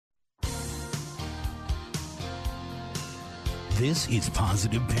This is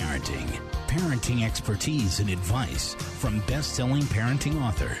Positive Parenting. Parenting expertise and advice from best-selling parenting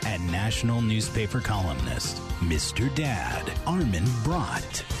author and national newspaper columnist, Mr. Dad, Armin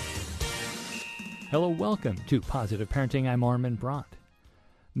Brott. Hello, welcome to Positive Parenting. I'm Armin Brott.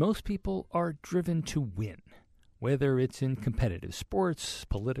 Most people are driven to win, whether it's in competitive sports,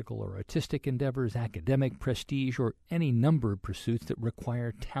 political or artistic endeavors, academic prestige, or any number of pursuits that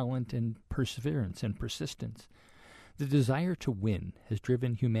require talent and perseverance and persistence. The desire to win has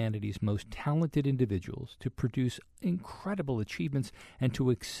driven humanity's most talented individuals to produce incredible achievements and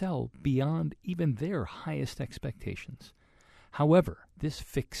to excel beyond even their highest expectations. However, this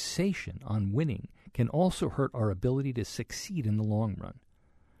fixation on winning can also hurt our ability to succeed in the long run.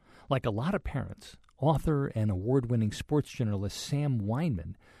 Like a lot of parents, author and award-winning sports journalist Sam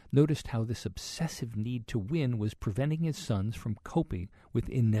Weinman noticed how this obsessive need to win was preventing his sons from coping with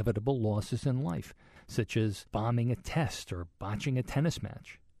inevitable losses in life, such as bombing a test or botching a tennis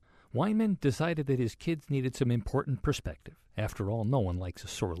match. Weinman decided that his kids needed some important perspective. After all, no one likes a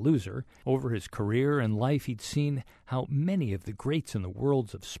sore loser. Over his career and life, he'd seen how many of the greats in the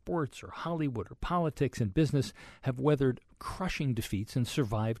worlds of sports or Hollywood or politics and business have weathered crushing defeats and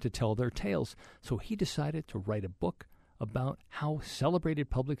survived to tell their tales. So he decided to write a book about how celebrated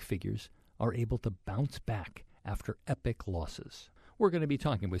public figures are able to bounce back after epic losses. We're going to be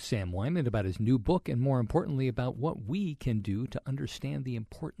talking with Sam Weinman about his new book and, more importantly, about what we can do to understand the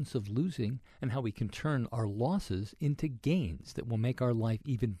importance of losing and how we can turn our losses into gains that will make our life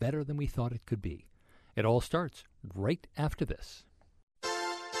even better than we thought it could be. It all starts right after this.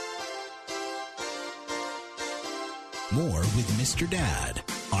 More with Mr. Dad,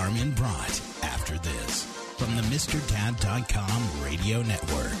 Armin Brott, after this, from the MrDad.com radio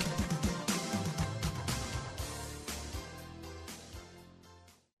network.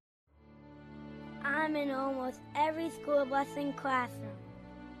 I'm in almost every school bus and classroom.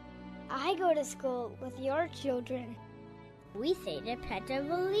 I go to school with your children. We say the Pledge of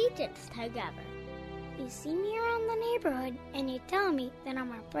Allegiance together. You see me around the neighborhood and you tell me that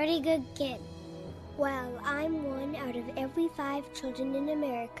I'm a pretty good kid. Well, I'm one out of every 5 children in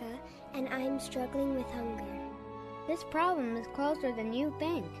America, and I'm struggling with hunger. This problem is closer than you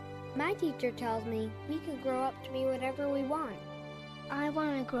think. My teacher tells me we can grow up to be whatever we want. I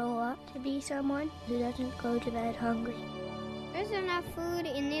want to grow up to be someone who doesn't go to bed hungry. There's enough food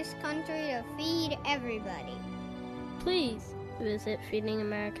in this country to feed everybody. Please visit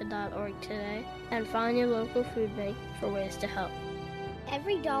feedingamerica.org today and find your local food bank for ways to help.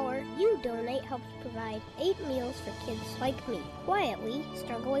 Every dollar you donate helps provide 8 meals for kids like me, quietly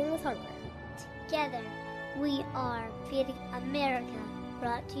struggling with hunger. Together, we are Feeding America,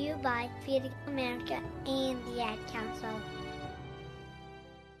 brought to you by Feeding America and the Ad Council.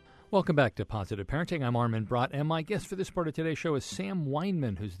 Welcome back to Positive Parenting. I'm Armin Brott, and my guest for this part of today's show is Sam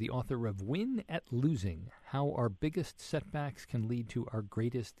Weinman, who's the author of Win at Losing, How Our Biggest Setbacks Can Lead to Our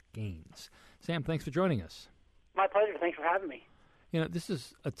Greatest Gains. Sam, thanks for joining us. My pleasure. Thanks for having me. You know, this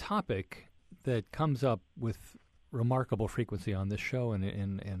is a topic that comes up with remarkable frequency on this show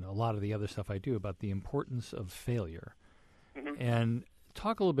and a lot of the other stuff I do about the importance of failure. Mm-hmm. And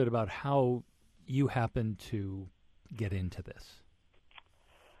talk a little bit about how you happen to get into this.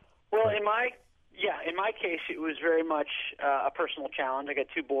 Well, in my case, it was very much a personal challenge. I got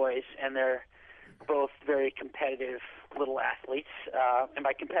 2 boys, and they're both very competitive little athletes. And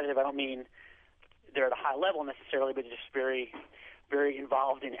by competitive, I don't mean they're at a high level necessarily, but just very, very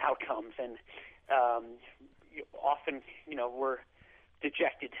involved in outcomes. And often, we're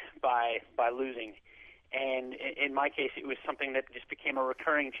dejected by losing. And in my case, it was something that just became a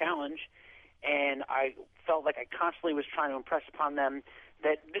recurring challenge. And I felt like I constantly was trying to impress upon them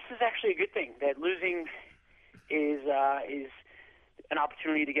that this is actually a good thing, that losing is an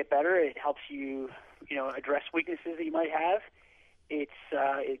opportunity to get better. It helps you, address weaknesses that you might have. It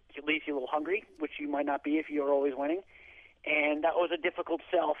leaves you a little hungry, which you might not be if you're always winning. And that was a difficult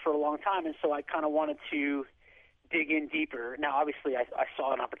sell for a long time, and so I kind of wanted to dig in deeper. Now, obviously, I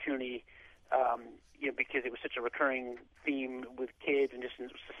saw an opportunity, because it was such a recurring theme with kids and just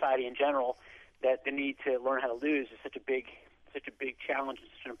in society in general, that the need to learn how to lose is such a big challenge and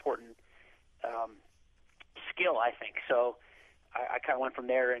such an important skill, I think. So I kind of went from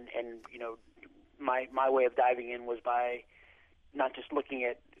there, and my way of diving in was by not just looking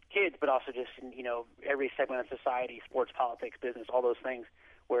at kids, but also just in, every segment of society, sports, politics, business, all those things,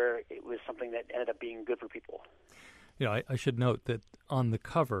 where it was something that ended up being good for people. I should note that on the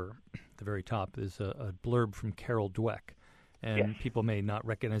cover, at the very top, is a blurb from Carol Dweck. And yes, people may not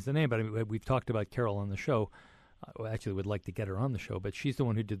recognize the name, but we've talked about Carol on the show. I actually would like to get her on the show, but she's the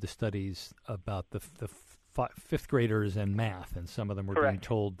one who did the studies about the fifth graders and math, and some of them were Correct. being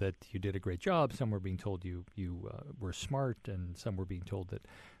told that you did a great job. Some were being told you were smart, and some were being told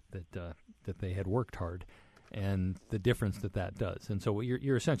that they had worked hard, and the difference that does. And so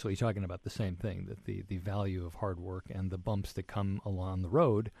you're essentially talking about the same thing, that the value of hard work and the bumps that come along the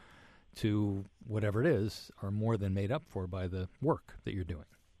road to whatever it is are more than made up for by the work that you're doing.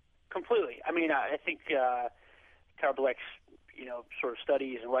 Completely. I mean, I think Carol Dweck's, sort of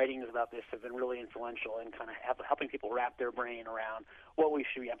studies and writings about this have been really influential in kind of helping people wrap their brain around what we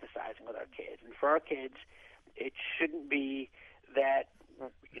should be emphasizing with our kids. And for our kids, it shouldn't be that,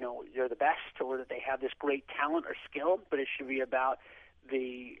 they're the best or that they have this great talent or skill, but it should be about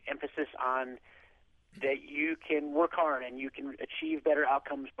the emphasis on that you can work hard and you can achieve better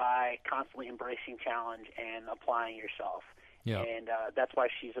outcomes by constantly embracing challenge and applying yourself. Yeah. And that's why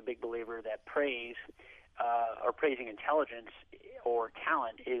she's a big believer that praise or praising intelligence or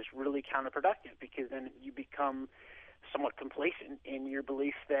talent is really counterproductive, because then you become somewhat complacent in your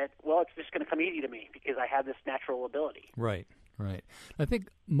belief that, well, it's just going to come easy to me because I have this natural ability. Right. I think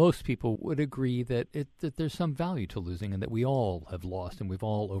most people would agree that there's some value to losing and that we all have lost and we've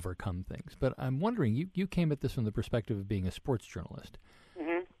all overcome things. But I'm wondering, you came at this from the perspective of being a sports journalist.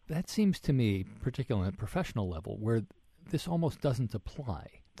 Mm-hmm. That seems to me, particularly at a professional level, where this almost doesn't apply.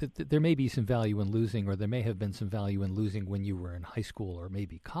 There may be some value in losing, or there may have been some value in losing when you were in high school or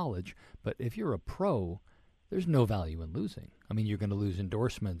maybe college. But if you're a pro, there's no value in losing. I mean, you're going to lose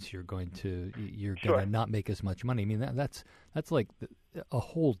endorsements. You're going to not make as much money. I mean, that's like a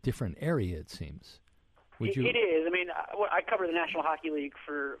whole different area, it seems. It is. I mean, I covered the National Hockey League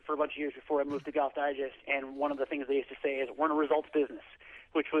for a bunch of years before I moved to Golf Digest, and one of the things they used to say is we're in a results business,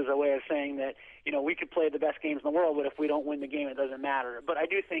 which was a way of saying that, we could play the best games in the world, but if we don't win the game, it doesn't matter. But I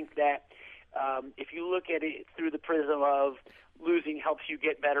do think that if you look at it through the prism of losing helps you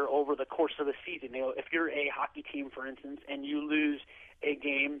get better over the course of the season. If you're a hockey team, for instance, and you lose a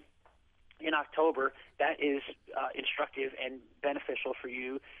game in October, that is instructive and beneficial for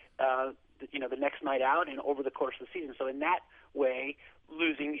you, the next night out and over the course of the season. So in that way,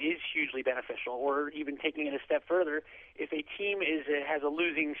 losing is hugely beneficial. Or even taking it a step further, if a team has a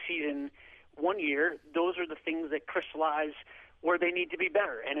losing season one year, those are the things that crystallize where they need to be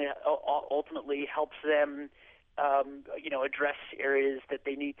better, and it ultimately helps them address areas that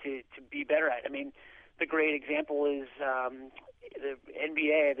they need to be better at. I mean, the great example is the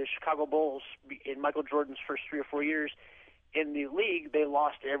NBA, the Chicago Bulls. In Michael Jordan's first 3 or 4 years in the league, they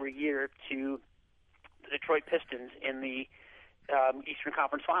lost every year to the Detroit Pistons in the Eastern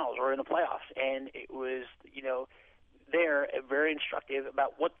Conference Finals or in the playoffs. And it was, they're very instructive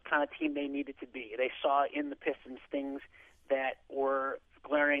about what kind of team they needed to be. They saw in the Pistons things that were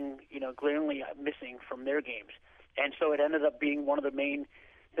glaringly missing from their games. And so it ended up being one of the main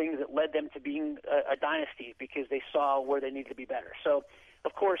things that led them to being a dynasty, because they saw where they needed to be better. So,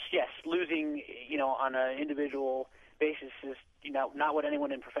 of course, yes, losing, on an individual basis is, not what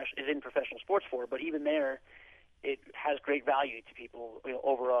anyone is in professional sports for, but even there, it has great value to people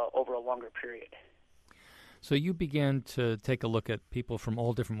over a longer period. So you began to take a look at people from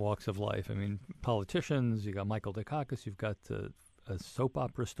all different walks of life. I mean, politicians, you got Michael Dukakis, you've got a soap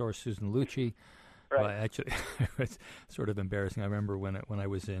opera star, Susan Lucci. Right. Well, actually, it's sort of embarrassing. I remember when I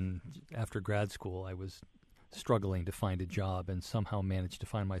was after grad school, I was struggling to find a job and somehow managed to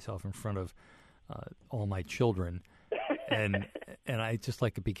find myself in front of all my children. And I just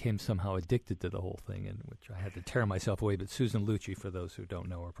became somehow addicted to the whole thing, in which I had to tear myself away. But Susan Lucci, for those who don't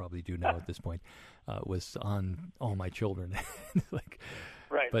know or probably do know at this point, was on All My Children.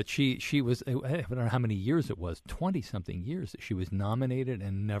 Right. But she was, I don't know how many years it was, 20-something years that she was nominated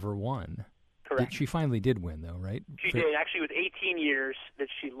and never won. Correct. She finally did win, though, right? She did. Actually, it was 18 years that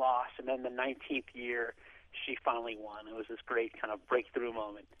she lost, and then the 19th year she finally won. It was this great kind of breakthrough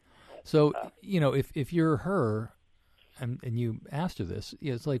moment. So, if you're her, and you asked her this,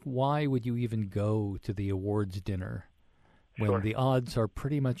 it's like, why would you even go to the awards dinner when the odds are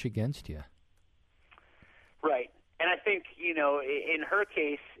pretty much against you? Right. And I think, in her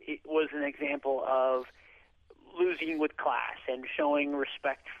case, it was an example of losing with class and showing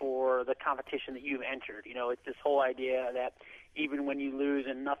respect for the competition that you've entered. It's this whole idea that even when you lose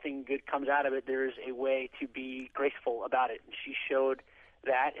and nothing good comes out of it, there's a way to be graceful about it. And she showed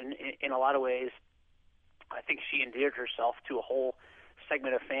that, and in a lot of ways, I think she endeared herself to a whole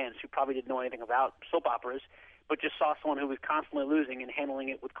segment of fans who probably didn't know anything about soap operas, but just saw someone who was constantly losing and handling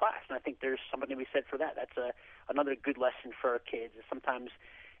it with class. And I think there's something to be said for that. That's another good lesson for our kids. Sometimes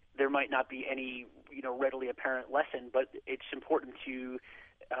there might not be any, readily apparent lesson, but it's important to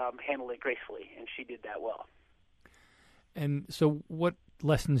handle it gracefully, and she did that well. And so what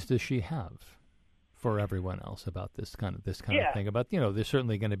lessons does she have for everyone else about this kind of thing. About, there's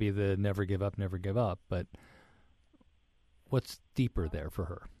certainly going to be the never give up, but what's deeper there for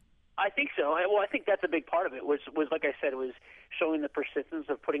her? I think so. Well, I think that's a big part of it. Was like I said, it was showing the persistence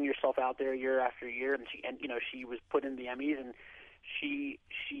of putting yourself out there year after year, and she was put in the Emmys, and she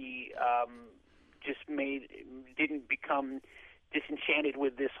just didn't become disenchanted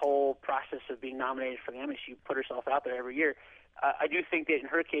with this whole process of being nominated for the Emmys. She put herself out there every year. I do think that in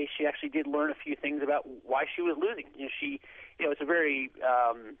her case, she actually did learn a few things about why she was losing. It's a very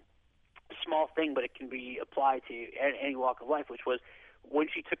small thing, but it can be applied to any walk of life, which was when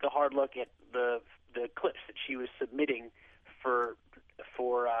she took a hard look at the clips that she was submitting for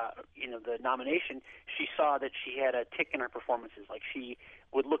the nomination, she saw that she had a tick in her performances. Like, she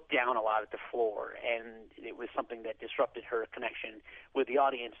would look down a lot at the floor, and it was something that disrupted her connection with the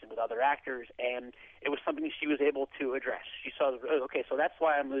audience and with other actors, and it was something she was able to address. She saw, okay, so that's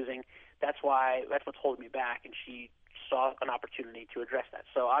why I'm losing. That's what's holding me back, and she saw an opportunity to address that.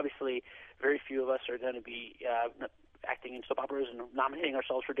 So obviously, very few of us are going to be acting in soap operas and nominating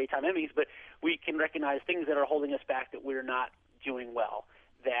ourselves for daytime Emmys, but we can recognize things that are holding us back, that we're not doing well,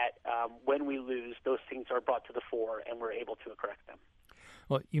 that when we lose, those things are brought to the fore and we're able to correct them.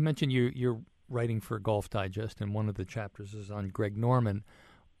 Well, you mentioned you're writing for Golf Digest, and one of the chapters is on Greg Norman,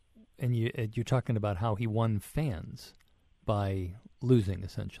 and you're talking about how he won fans by losing,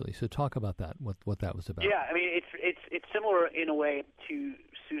 essentially. So talk about that, what that was about. Yeah, I mean, it's similar in a way to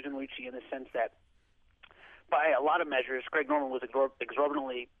Susan Lucci in the sense that by a lot of measures, Greg Norman was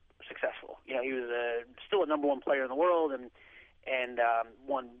exorbitantly successful. He was still a number one player in the world and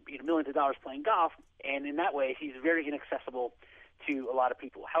won millions of dollars playing golf. And in that way, he's very inaccessible to a lot of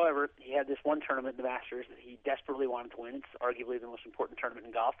people. However, he had this one tournament, the Masters, that he desperately wanted to win. It's arguably the most important tournament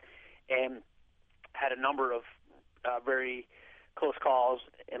in golf, and had a number of very close calls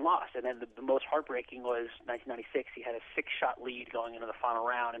and lost. And then the most heartbreaking was 1996. He had a 6-shot lead going into the final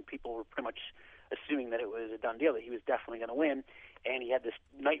round, and people were pretty much assuming that it was a done deal, that he was definitely going to win. And he had this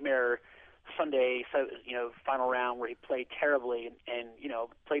nightmare Sunday, final round where he played terribly and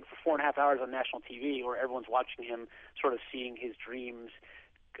played for 4.5 hours on national TV, where everyone's watching him, sort of seeing his dreams,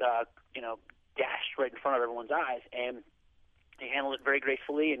 dashed right in front of everyone's eyes. And he handled it very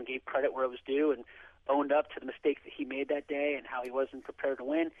gracefully and gave credit where it was due and owned up to the mistakes that he made that day and how he wasn't prepared to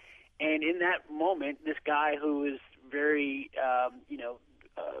win. And in that moment, this guy who was very,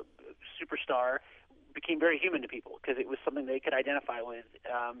 superstar became very human to people, because it was something they could identify with,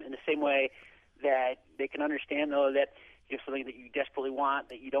 in the same way that they can understand, though, that you have something that you desperately want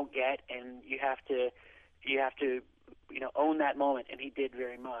that you don't get, and you have to own that moment, and he did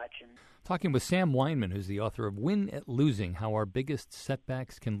very much. And talking with Sam Weinman, who's the author of Win at Losing, How Our Biggest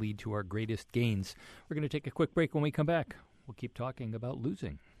Setbacks Can Lead to Our Greatest Gains. We're going to take a quick break. When we come back, we'll keep talking about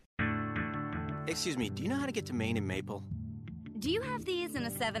losing. Excuse me, do you know how to get to Maine and Maple? Do you have these in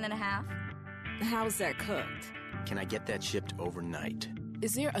a 7.5? How's that cooked? Can I get that shipped overnight?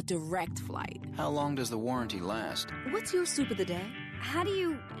 Is there a direct flight? How long does the warranty last? What's your soup of the day? How do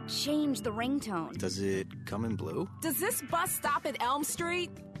you change the ringtone? Does it come in blue? Does this bus stop at Elm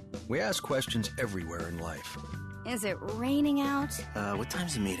Street? We ask questions everywhere in life. Is it raining out? What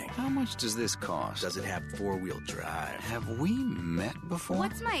time's the meeting? How much does this cost? Does it have 4-wheel drive? Have we met before?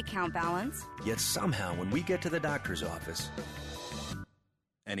 What's my account balance? Yet somehow, when we get to the doctor's office...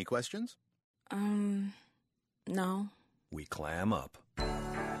 Any questions? No. We clam up.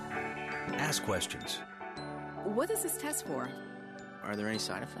 Ask questions. What is this test for? Are there any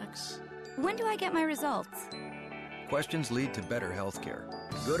side effects? When do I get my results? Questions lead to better healthcare.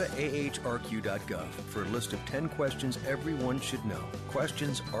 Go to ahrq.gov for a list of 10 questions everyone should know.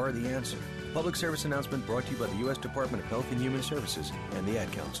 Questions are the answer. Public service announcement brought to you by the U.S. Department of Health and Human Services and the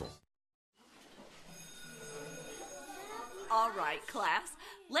Ad Council. All right, class.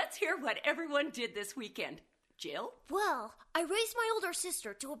 Let's hear what everyone did this weekend. Jill? Well, I raised my older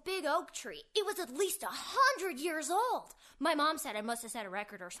sister to a big oak tree. It was at least 100 years old. My mom said I must have set a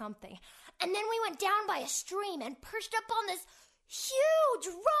record or something. And then we went down by a stream and perched up on this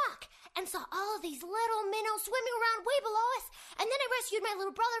huge rock and saw all of these little minnows swimming around way below us. And then I rescued my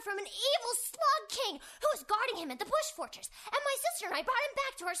little brother from an evil slug king who was guarding him at the bush fortress. And my sister and I brought him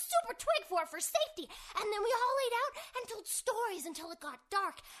back to our super twig fort for safety. And then we all laid out and told stories until it got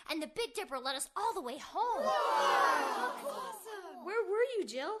dark. And the Big Dipper led us all the way home. Wow. Awesome. Where were you,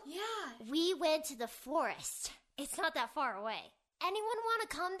 Jill? Yeah. We went to the forest. It's not that far away. Anyone want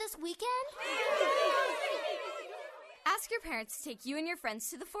to come this weekend? Ask your parents to take you and your friends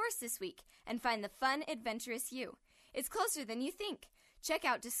to the forest this week and find the fun, adventurous you. It's closer than you think. Check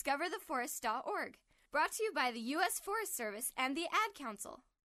out discovertheforest.org. Brought to you by the U.S. Forest Service and the Ad Council.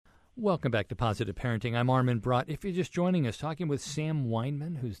 Welcome back to Positive Parenting. I'm Armin Brott. If you're just joining us, talking with Sam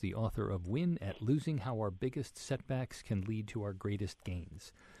Weinman, who's the author of Win at Losing, How Our Biggest Setbacks Can Lead to Our Greatest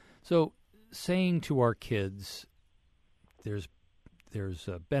Gains. So saying to our kids, there's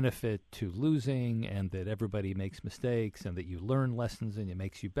a benefit to losing and that everybody makes mistakes and that you learn lessons and it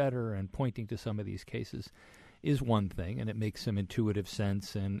makes you better, and pointing to some of these cases is one thing, and it makes some intuitive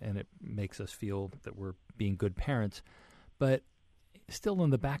sense and it makes us feel that we're being good parents. But still in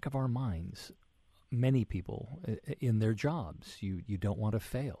the back of our minds, many people in their jobs, you don't want to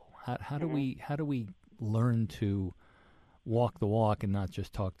fail. How do we learn to walk the walk and not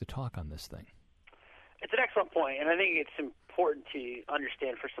just talk the talk on this thing? It's an excellent point, and I think it's important to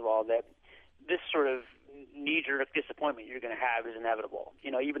understand, first of all, that this sort of knee-jerk disappointment you're going to have is inevitable.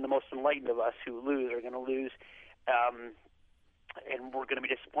 Even the most enlightened of us who lose are going to lose, and we're going to be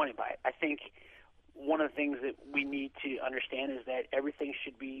disappointed by it. I think one of the things that we need to understand is that everything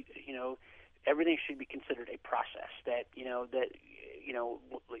should be considered a process.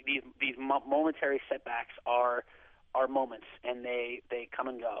 These momentary setbacks are moments, and they come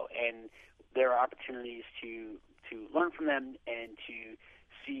and go, and there are opportunities to learn from them and to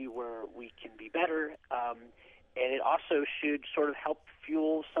see where we can be better. And it also should sort of help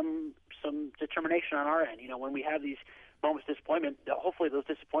fuel some determination on our end. When we have these moments of disappointment, hopefully those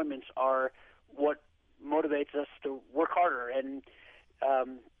disappointments are what motivates us to work harder and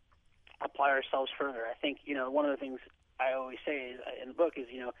apply ourselves further. I think, one of the things I always say in the book is,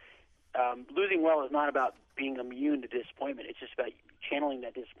 losing well is not about being immune to disappointment. It's just about channeling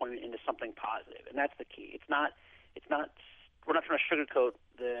that disappointment into something positive, and that's the key. We're not trying to sugarcoat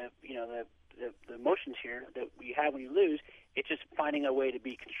the emotions here that you have when you lose. It's just finding a way to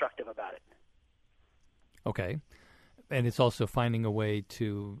be constructive about it. Okay. And it's also finding a way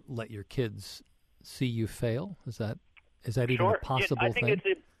to let your kids see you fail? Is that even a possible thing? I think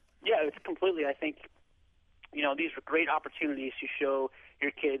it's completely. I think, these are great opportunities to show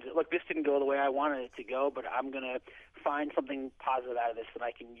your kids, look, this didn't go the way I wanted it to go, but I'm going to find something positive out of this that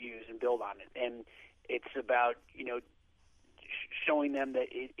I can use and build on it. And it's about, showing them that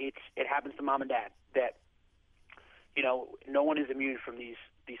it happens to mom and dad, that, no one is immune from these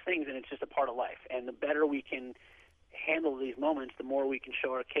things, and it's just a part of life. And the better we can handle these moments, the more we can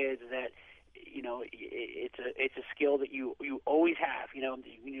show our kids that, it's a skill that you always have.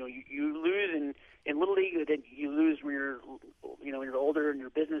 You lose in Little League, then you lose when you're older and your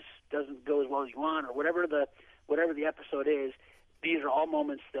business doesn't go as well as you want, or whatever the episode is. These are all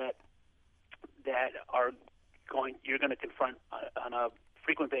moments that you're going to confront on a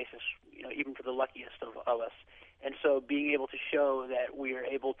frequent basis, even for the luckiest of us. And so being able to show that we are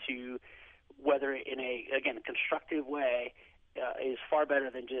able to, whether in a constructive way, is far better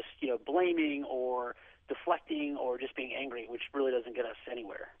than just blaming or deflecting or just being angry, which really doesn't get us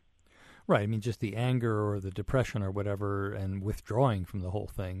anywhere. Right. I mean, just the anger or the depression or whatever, and withdrawing from the whole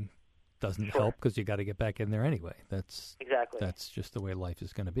thing doesn't help, because you got to get back in there anyway. That's just the way life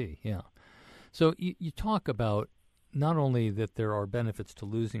is going to be. Yeah. So you talk about not only that there are benefits to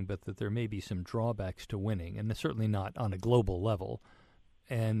losing, but that there may be some drawbacks to winning, and certainly not on a global level.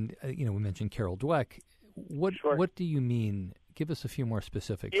 And we mentioned Carol Dweck. What do you mean? Give us a few more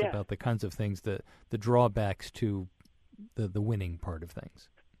specifics about the kinds of things, the drawbacks to the winning part of things.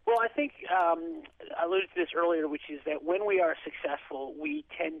 Well, I think I alluded to this earlier, which is that when we are successful, we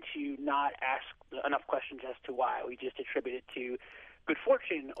tend to not ask enough questions as to why. We just attribute it to good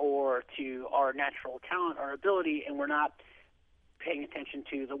fortune or to our natural talent, our ability, and we're not paying attention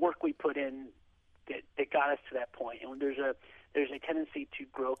to the work we put in that got us to that point. And there's a tendency to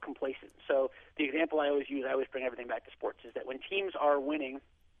grow complacent. So the example I always bring everything back to sports, is that when teams are winning,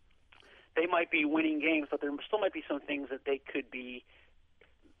 they might be winning games, but there still might be some things that they could be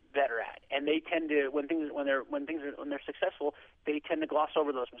better at. And they tend to, when they're successful, they tend to gloss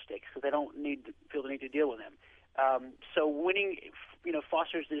over those mistakes because they don't feel the need to deal with them. So winning,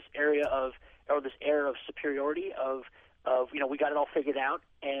 fosters this air of superiority of we got it all figured out,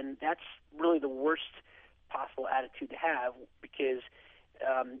 and that's really the worst possible attitude to have, because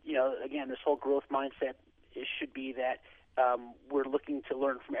again, this whole growth mindset should be that we're looking to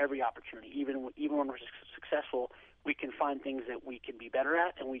learn from every opportunity. Even when we're successful, we can find things that we can be better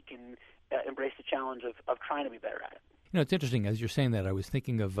at, and we can embrace the challenge of trying to be better at it. It's interesting, as you're saying that, I was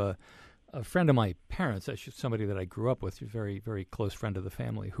thinking of a friend of my parents, actually somebody that I grew up with, a very, very close friend of the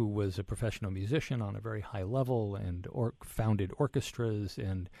family, who was a professional musician on a very high level and founded orchestras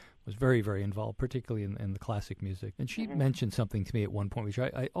and was very, very involved, particularly in the classic music. And she mentioned something to me at one point, which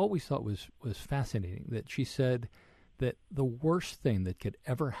I always thought was fascinating, that she said that the worst thing that could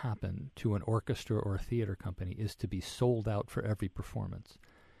ever happen to an orchestra or a theater company is to be sold out for every performance.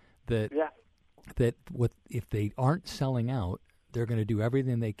 that if they aren't selling out, they're going to do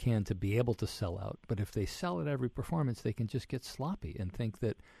everything they can to be able to sell out. But if they sell at every performance, they can just get sloppy and think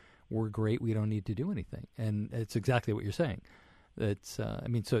that we're great, we don't need to do anything. And it's exactly what you're saying. It's,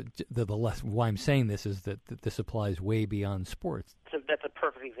 why I'm saying this is that this applies way beyond sports. So that's a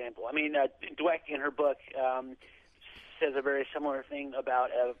perfect example. I mean, Dweck in her book says a very similar thing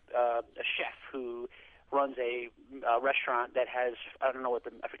about a chef who runs a restaurant that has, I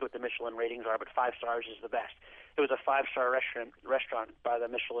forget what the Michelin ratings are, but 5 stars is the best. It was a 5-star restaurant by the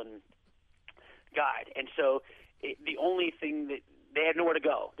Michelin Guide, and so the only thing that they had nowhere to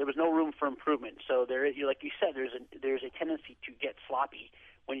go. There was no room for improvement. So there, like you said, there's a tendency to get sloppy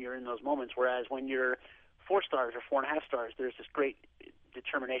when you're in those moments. Whereas when you're 4 stars or 4.5 stars, there's this great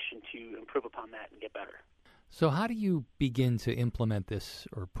determination to improve upon that and get better. So how do you begin to implement this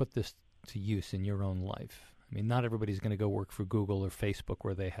or put this to use in your own life? I mean, not everybody's going to go work for Google or Facebook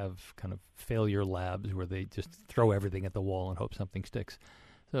where they have kind of failure labs where they just throw everything at the wall and hope something sticks.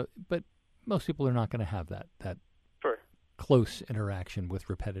 So, but most people are not going to have that sure. close interaction with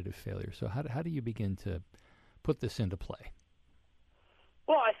repetitive failure. So how do you begin to put this into play?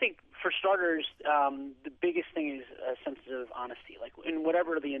 Well, I think for starters, the biggest thing is a sense of honesty. Like in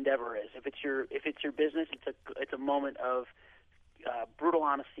whatever the endeavor is, if it's your business, it's a moment of brutal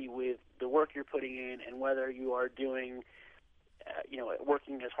honesty with the work you're putting in and whether you are doing,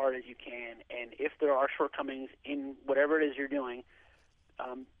 working as hard as you can. And if there are shortcomings in whatever it is you're doing,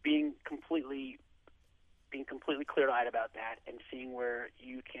 being completely clear-eyed about that and seeing where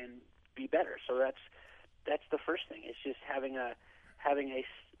you can be better. So that's the first thing. It's just having an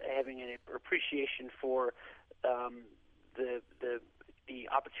appreciation for the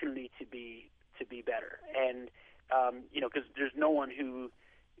opportunity to be better. And because there's no one who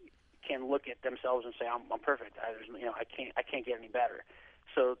can look at themselves and say I'm perfect. I can't get any better.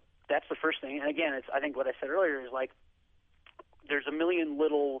 So that's the first thing. And again, I think what I said earlier is like there's a million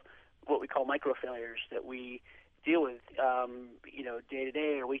little what we call micro failures that we deal with, day to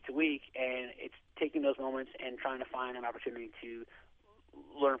day or week to week, and it's taking those moments and trying to find an opportunity to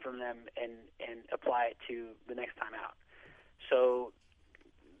learn from them and apply it to the next time out. So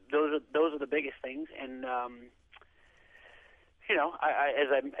those are the biggest things, and as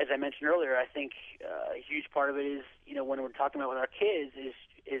I mentioned earlier, I think a huge part of it is when we're talking about with our kids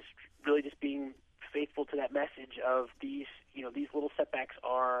is really just being faithful to that message of these little setbacks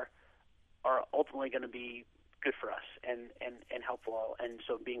are ultimately going to be good for us and helpful, and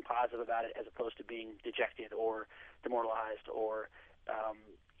so being positive about it as opposed to being dejected or demoralized or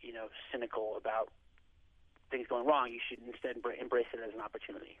cynical about things going wrong. You should instead embrace it as an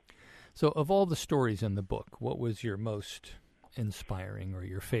opportunity. So of all the stories in the book, what was your most inspiring or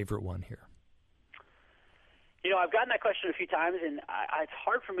your favorite one here? I've gotten that question a few times, and it's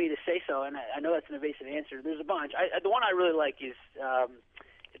hard for me to say so, and I know that's an evasive answer. There's a bunch. The one I really like is at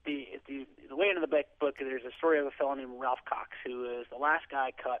the way into the book, there's a story of a fellow named Ralph Cox, who is the last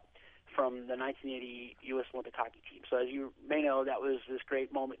guy cut from the 1980 U.S. Olympic hockey team. So as you may know, that was this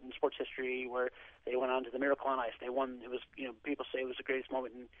great moment in sports history where they went on to the Miracle on Ice. They won. It was, people say it was the greatest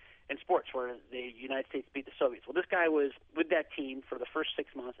moment in sports where the United States beat the Soviets. Well, this guy was with that team for the first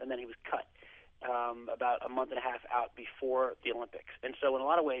 6 months, and then he was cut about a month and a half out before the Olympics. And so in a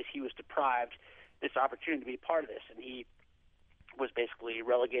lot of ways, he was deprived this opportunity to be part of this, and he was basically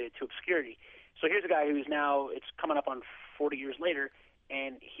relegated to obscurity. So here's a guy who's now, it's coming up on 40 years later,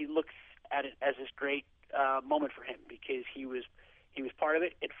 and he looks at it as this great moment for him because he was part of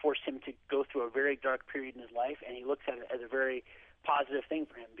it. It forced him to go through a very dark period in his life, and he looks at it as a very positive thing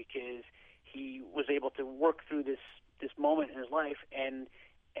for him because he was able to work through this moment in his life and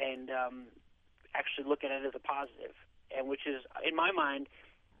actually look at it as a positive, and which is, in my mind,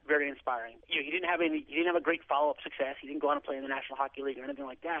 very inspiring. He didn't have a great follow-up success. He didn't go on and play in the National Hockey League or anything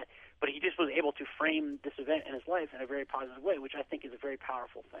like that, but he just was able to frame this event in his life in a very positive way, which I think is a very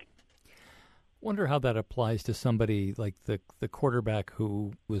powerful thing. Wonder how that applies to somebody like the quarterback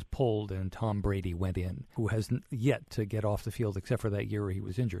who was pulled and Tom Brady went in, who has yet to get off the field except for that year where he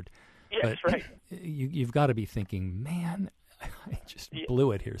was injured. Yeah, but that's right. You've got to be thinking, man, I just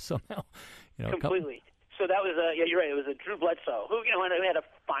blew it here somehow. Completely. So that was you're right. It was a Drew Bledsoe who had a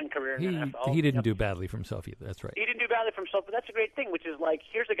fine career in the NFL. He didn't do badly for himself either. That's right. He didn't do badly for himself, but that's a great thing, which is like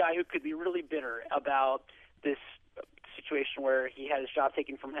here's a guy who could be really bitter about this situation where he had his job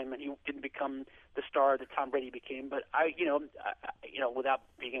taken from him and he didn't become the star that Tom Brady became. But without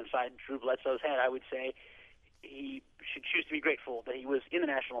being inside Drew Bledsoe's head, I would say he should choose to be grateful that he was in the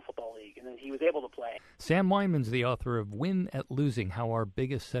National Football League and that he was able to play. Sam Weinman's the author of Win at Losing, How Our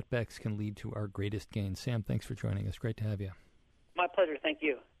Biggest Setbacks Can Lead to Our Greatest Gains. Sam, thanks for joining us. Great to have you. My pleasure. Thank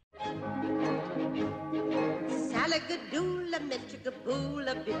you. Salagadoola,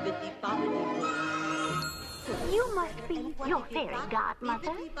 metricaboola, bibbidi-bobbidi-boo. You must be your fairy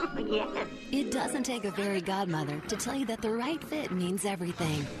godmother. Yes. It doesn't take a fairy godmother to tell you that the right fit means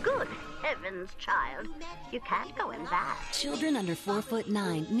everything. Good heavens, child. You can't go in that. Children under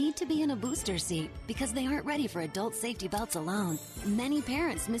 4'9" need to be in a booster seat because they aren't ready for adult safety belts alone. Many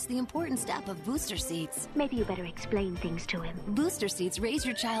parents miss the important step of booster seats. Maybe you better explain things to him. Booster seats raise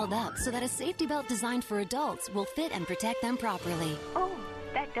your child up so that a safety belt designed for adults will fit and protect them properly. Oh,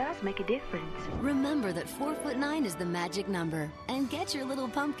 that does make a difference. Remember that 4'9" is the magic number, and get your little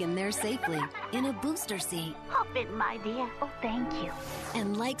pumpkin there safely in a booster seat. Hop in, my dear. Oh, thank you.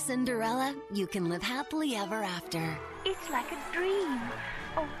 And like Cinderella, you can live happily ever after. It's like a dream.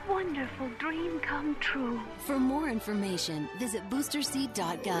 A wonderful dream come true. For more information, visit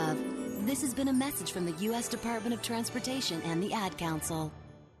boosterseat.gov. This has been a message from the U.S. Department of Transportation and the Ad Council.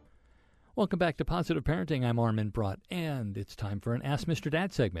 Welcome back to Positive Parenting. I'm Armin Brott, and it's time for an Ask Mr.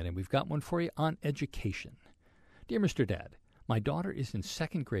 Dad segment, and we've got one for you on education. Dear Mr. Dad, my daughter is in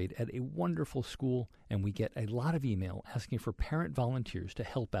second grade at a wonderful school, and we get a lot of email asking for parent volunteers to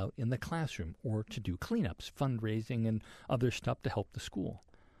help out in the classroom or to do cleanups, fundraising, and other stuff to help the school.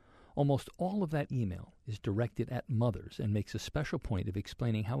 Almost all of that email is directed at mothers and makes a special point of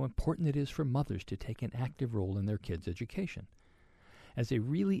explaining how important it is for mothers to take an active role in their kids' education. As a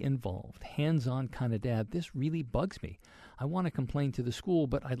really involved, hands-on kind of dad, this really bugs me. I want to complain to the school,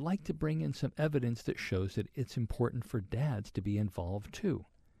 but I'd like to bring in some evidence that shows that it's important for dads to be involved too.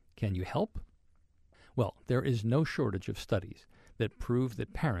 Can you help? Well, there is no shortage of studies that prove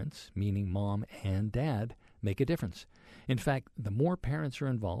that parents, meaning mom and dad, make a difference. In fact, the more parents are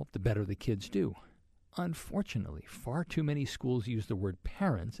involved, the better the kids do. Unfortunately, far too many schools use the word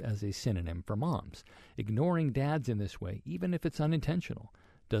parents as a synonym for moms. Ignoring dads in this way, even if it's unintentional,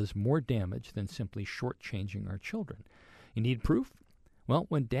 does more damage than simply shortchanging our children. You need proof? Well,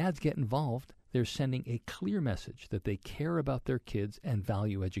 when dads get involved, they're sending a clear message that they care about their kids and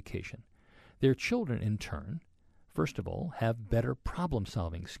value education. Their children, in turn, first of all, have better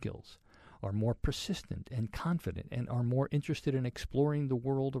problem-solving skills, are more persistent and confident, and are more interested in exploring the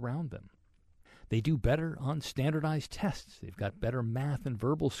world around them. They do better on standardized tests. They've got better math and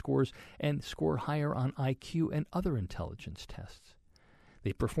verbal scores and score higher on IQ and other intelligence tests.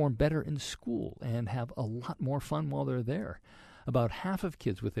 They perform better in school and have a lot more fun while they're there. About half of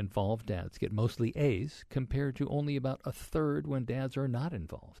kids with involved dads get mostly A's compared to only about a third when dads are not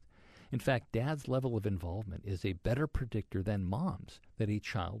involved. In fact, dad's level of involvement is a better predictor than mom's that a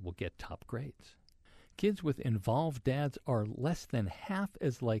child will get top grades. Kids with involved dads are less than half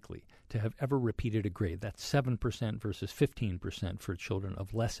as likely to have ever repeated a grade. That's 7% versus 15% for children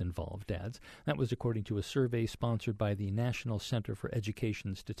of less involved dads. That was according to a survey sponsored by the National Center for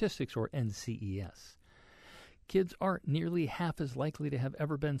Education Statistics, or NCES. Kids are nearly half as likely to have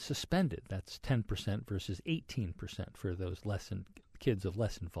ever been suspended. That's 10% versus 18% for those kids of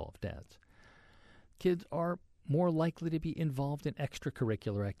less involved dads. Kids are more likely to be involved in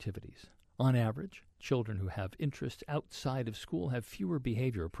extracurricular activities. On average, children who have interests outside of school have fewer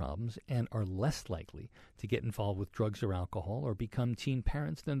behavior problems and are less likely to get involved with drugs or alcohol or become teen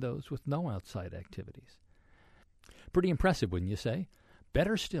parents than those with no outside activities. Pretty impressive, wouldn't you say?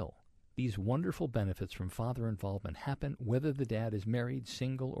 Better still, these wonderful benefits from father involvement happen whether the dad is married,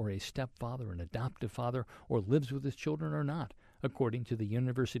 single, or a stepfather, an adoptive father, or lives with his children or not, according to the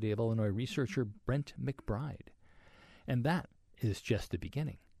University of Illinois researcher Brent McBride. And that is just the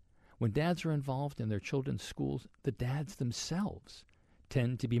beginning. When dads are involved in their children's schools, the dads themselves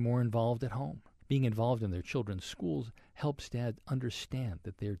tend to be more involved at home. Being involved in their children's schools helps dads understand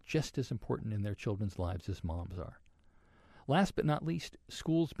that they're just as important in their children's lives as moms are. Last but not least,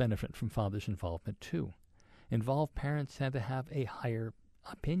 schools benefit from fathers' involvement too. Involved parents tend to have a higher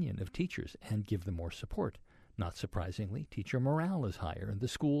opinion of teachers and give them more support. Not surprisingly, teacher morale is higher and the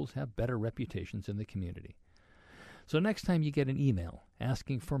schools have better reputations in the community. So next time you get an email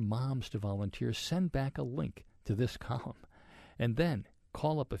asking for moms to volunteer, send back a link to this column. And then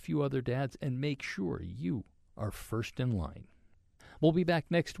call up a few other dads and make sure you are first in line. We'll be back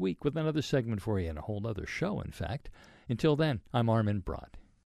next week with another segment for you and a whole other show, in fact. Until then, I'm Armin Brott.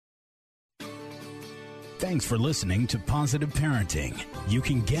 Thanks for listening to Positive Parenting. You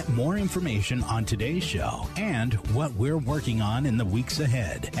can get more information on today's show and what we're working on in the weeks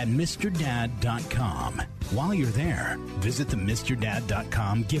ahead at MrDad.com. While you're there, visit the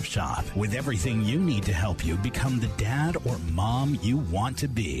MrDad.com gift shop with everything you need to help you become the dad or mom you want to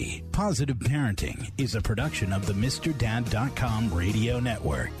be. Positive Parenting is a production of the MrDad.com radio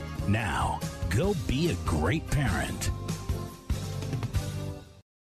network. Now, go be a great parent.